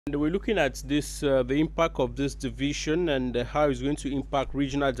And we're looking at this, the impact of this division and how it's going to impact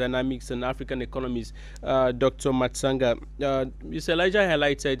regional dynamics and African economies. Dr. Matsanga, Mr. Elijah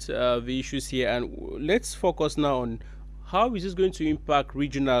highlighted the issues here, and let's focus now on how is this going to impact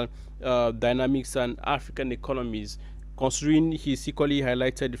regional dynamics and African economies, considering he's equally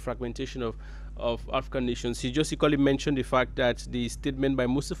highlighted the fragmentation of African nations. He just equally mentioned the fact that the statement by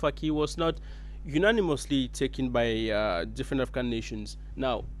Mustafa Key was not unanimously taken by different African nations.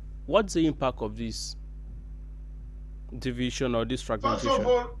 Now, what's the impact of this division or this First of fragmentation?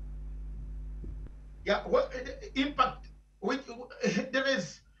 all, yeah, what impact? Which there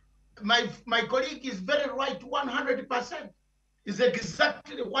is, my colleague is very right, 100%. Is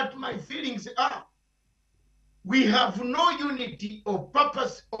exactly what my feelings are. We have no unity of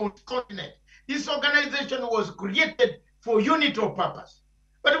purpose on the continent. This organization was created for unity of purpose,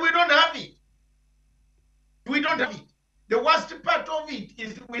 but we don't have it. We don't have it. The worst part of it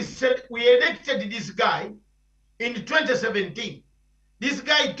is we elected this guy in 2017. This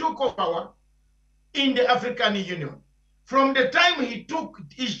guy took over power in the African Union. From the time he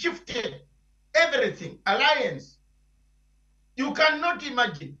shifted everything, alliance. You cannot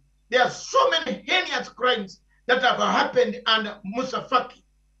imagine. There are so many heinous crimes that have happened under Musa Faki,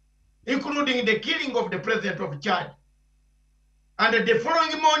 including the killing of the president of Chad. And the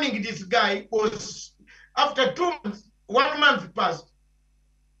following morning, this guy was, after 2 months, 1 month passed,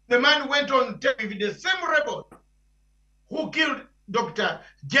 the man went on with the same rebel who killed Dr.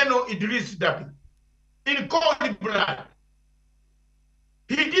 General Idris Deby in cold blood.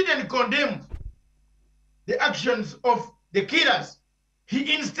 He didn't condemn the actions of the killers.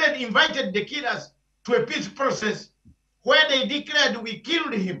 He instead invited the killers to a peace process where they declared we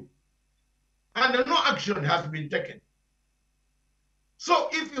killed him, and no action has been taken. So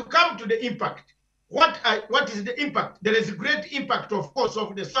if you come to the impact, what is the impact? There is a great impact, of course,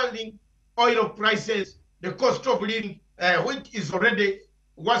 of the soaring oil prices, the cost of living, which is already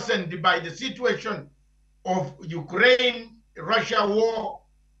worsened by the situation of Ukraine, Russia war.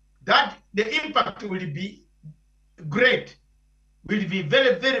 That the impact will be great, will be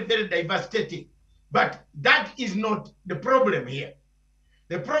very, very, very devastating. But that is not the problem here.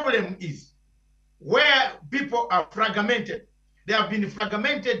 The problem is where people are fragmented. They have been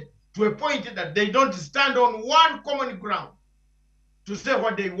fragmented to a point that they don't stand on one common ground to say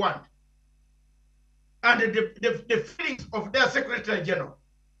what they want. And the feelings of their Secretary General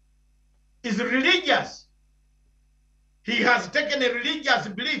is religious. He has taken a religious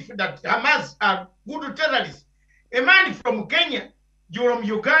belief that Hamas are good terrorists. A man from Kenya, from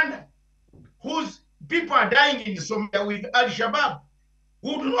Uganda, whose people are dying in Somalia with Al-Shabaab,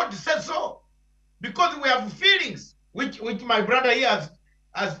 would not say so. Because we have feelings, which my brother here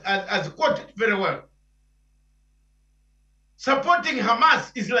has quoted very well. Supporting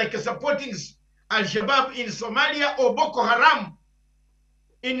Hamas is like supporting Al-Shabaab in Somalia or Boko Haram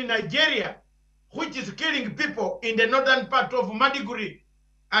in Nigeria, which is killing people in the northern part of Maiduguri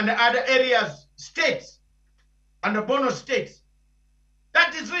and other areas, states, and the Bono states.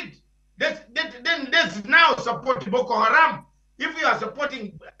 That is it. Then let's now support Boko Haram. If you are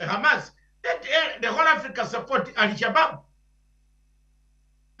supporting Hamas, let the whole Africa support Al-Shabaab.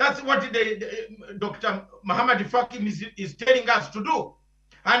 That's what Dr. Muhammad Fakim is telling us to do.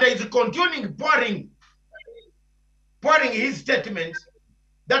 And he's continuing pouring his statements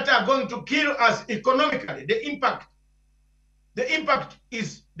that are going to kill us economically. The impact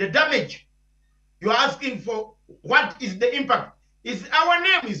is the damage. You're asking for what is the impact? Is our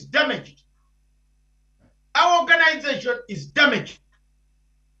name is damaged. Our organization is damaged.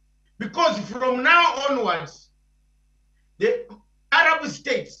 Because from now onwards, the Arab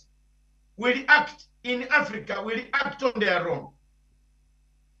states will act in Africa, will act on their own.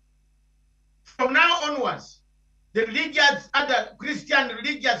 From now onwards, the religious, other Christian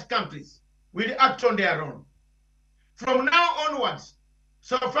religious countries will act on their own. From now onwards,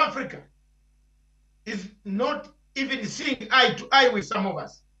 South Africa is not even seeing eye to eye with some of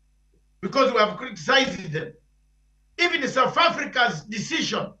us because we have criticized them. Even South Africa's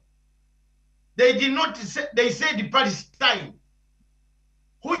decision, they did not say, they said Palestine.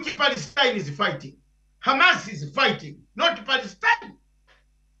 Which Palestine is fighting? Hamas is fighting, not Palestine.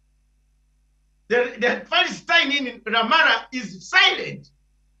 The Palestine in Ramallah is silent.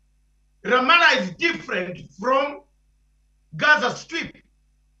 Ramallah is different from Gaza Strip.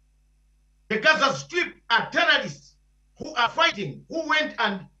 The Gaza Strip are terrorists who are fighting, who went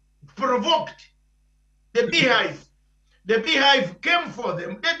and provoked the beehive. The beehive came for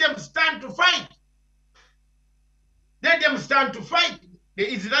them. Let them stand to fight. Let them stand to fight the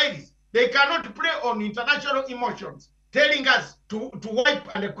Israelis. They cannot play on international emotions. telling us to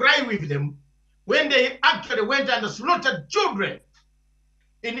wipe and cry with them when they actually went and slaughtered children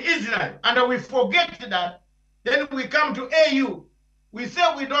in Israel. And we forget that. Then we come to AU. We say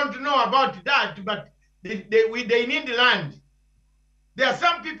we don't know about that, but they need land. There are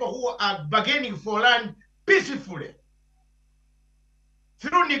some people who are bargaining for land peacefully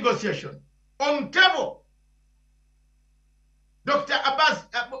through negotiation on table. Dr. Abbas,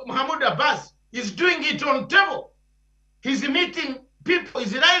 Mahmoud Abbas, is doing it on table. He's meeting people,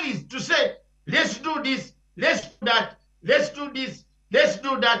 Israelis, to say, let's do this, let's do that, let's do this, let's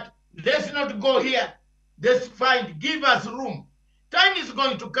do that, let's not go here, let's find, give us room. Time is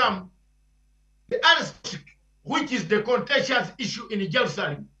going to come, the airstrike, which is the contentious issue in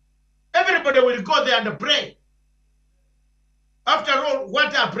Jerusalem, everybody will go there and pray. After all,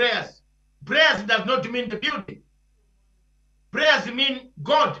 what are prayers? Prayers does not mean the building. Prayers mean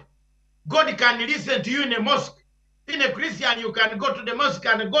God. God can listen to you in a mosque. In a Christian, you can go to the mosque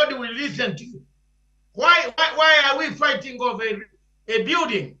and God will listen to you. Why are we fighting over a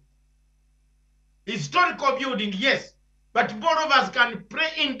building? Historical building, yes. But both of us can pray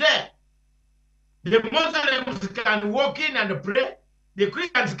in there. The Muslims can walk in and pray. The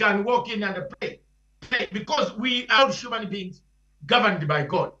Christians can walk in and pray. Because we are all human beings governed by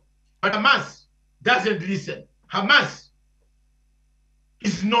God. But Hamas doesn't listen. Hamas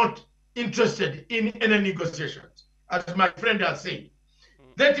is not interested in any negotiations, as my friend has said.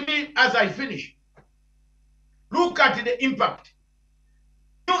 Let me, as I finish, look at the impact.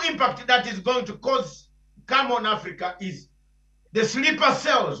 New impact that is going to come on Africa is the sleeper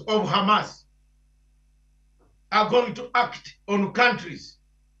cells of Hamas are going to act on countries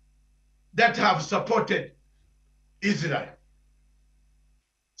that have supported Israel.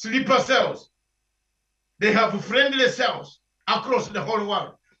 Sleeper cells. They have friendly cells across the whole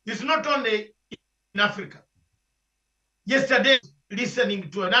world. It's not only in Africa. Yesterday, listening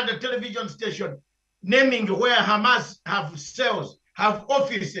to another television station naming where Hamas have cells, have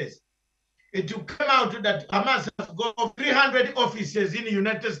offices, it will come out that Hamas has got 300 offices in the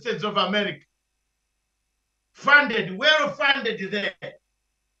United States of America. Funded, well funded there.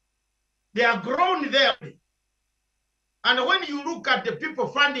 They are grown there. And when you look at the people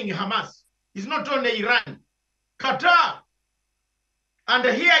funding Hamas, it's not only Iran, Qatar. And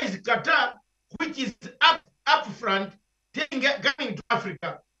here is Qatar, which is up front, coming to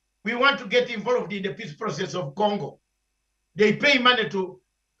Africa. We want to get involved in the peace process of Congo. They pay money to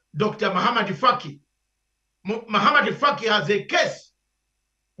Dr. Muhammad Faki. Muhammad Faki has a case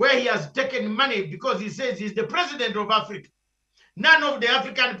where he has taken money because he says he's the president of Africa. None of the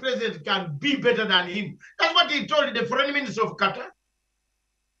African presidents can be better than him. That's what he told the foreign minister of Qatar.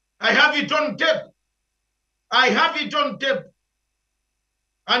 I have it on tape. I have it on tape.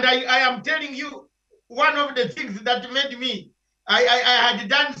 And I am telling you, one of the things that made me, I had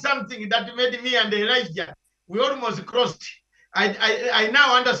done something that made me and Elijah, we almost crossed. I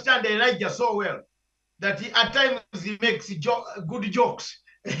now understand Elijah so well that at times he makes good jokes.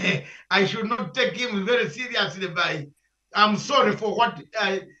 I should not take him very seriously I'm sorry for what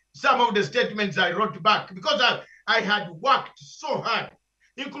some of the statements I wrote back, because I had worked so hard,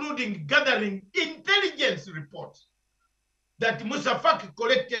 including gathering intelligence reports that Musa Faki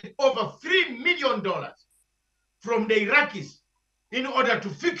collected over $3 million from the Iraqis in order to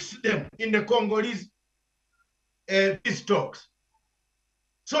fix them in the Congolese peace talks.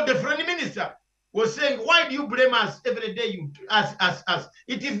 So the foreign minister was saying, why do you blame us every day? Us.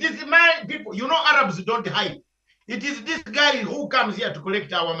 It is this my people. You know, Arabs don't hide. It is this guy who comes here to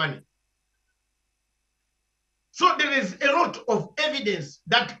collect our money. So there is a lot of evidence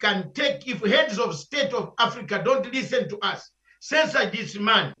that can take, if heads of state of Africa don't listen to us, censor this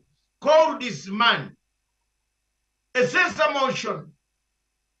man, call this man, a censor motion,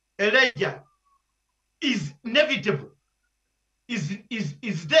 Elijah, is inevitable,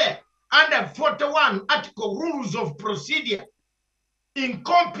 is there. Under 41 article, rules of procedure,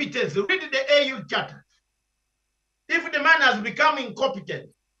 incompetence, read the AU charter. If the man has become incompetent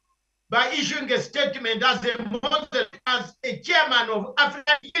by issuing a statement as a chairman of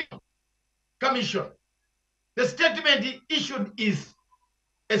African Union Commission, the statement he issued is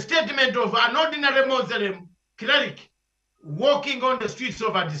a statement of an ordinary Muslim cleric walking on the streets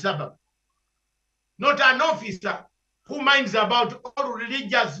of Addis Ababa, not an officer who minds about all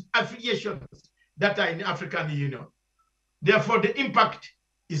religious affiliations that are in African Union. Therefore, the impact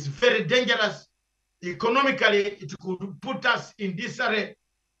is very dangerous. Economically, it could put us in disarray.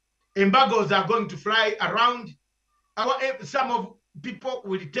 Embargoes are going to fly around. Some of people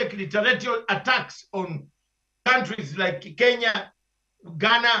will take literal attacks on countries like Kenya,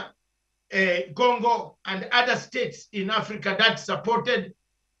 Ghana, Congo and other states in Africa that supported,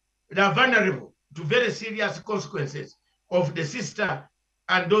 they are vulnerable to very serious consequences of the sister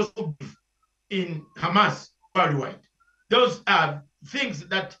and those who believe in Hamas worldwide. Those are things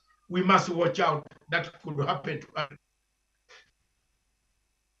that we must watch out that could happen to us.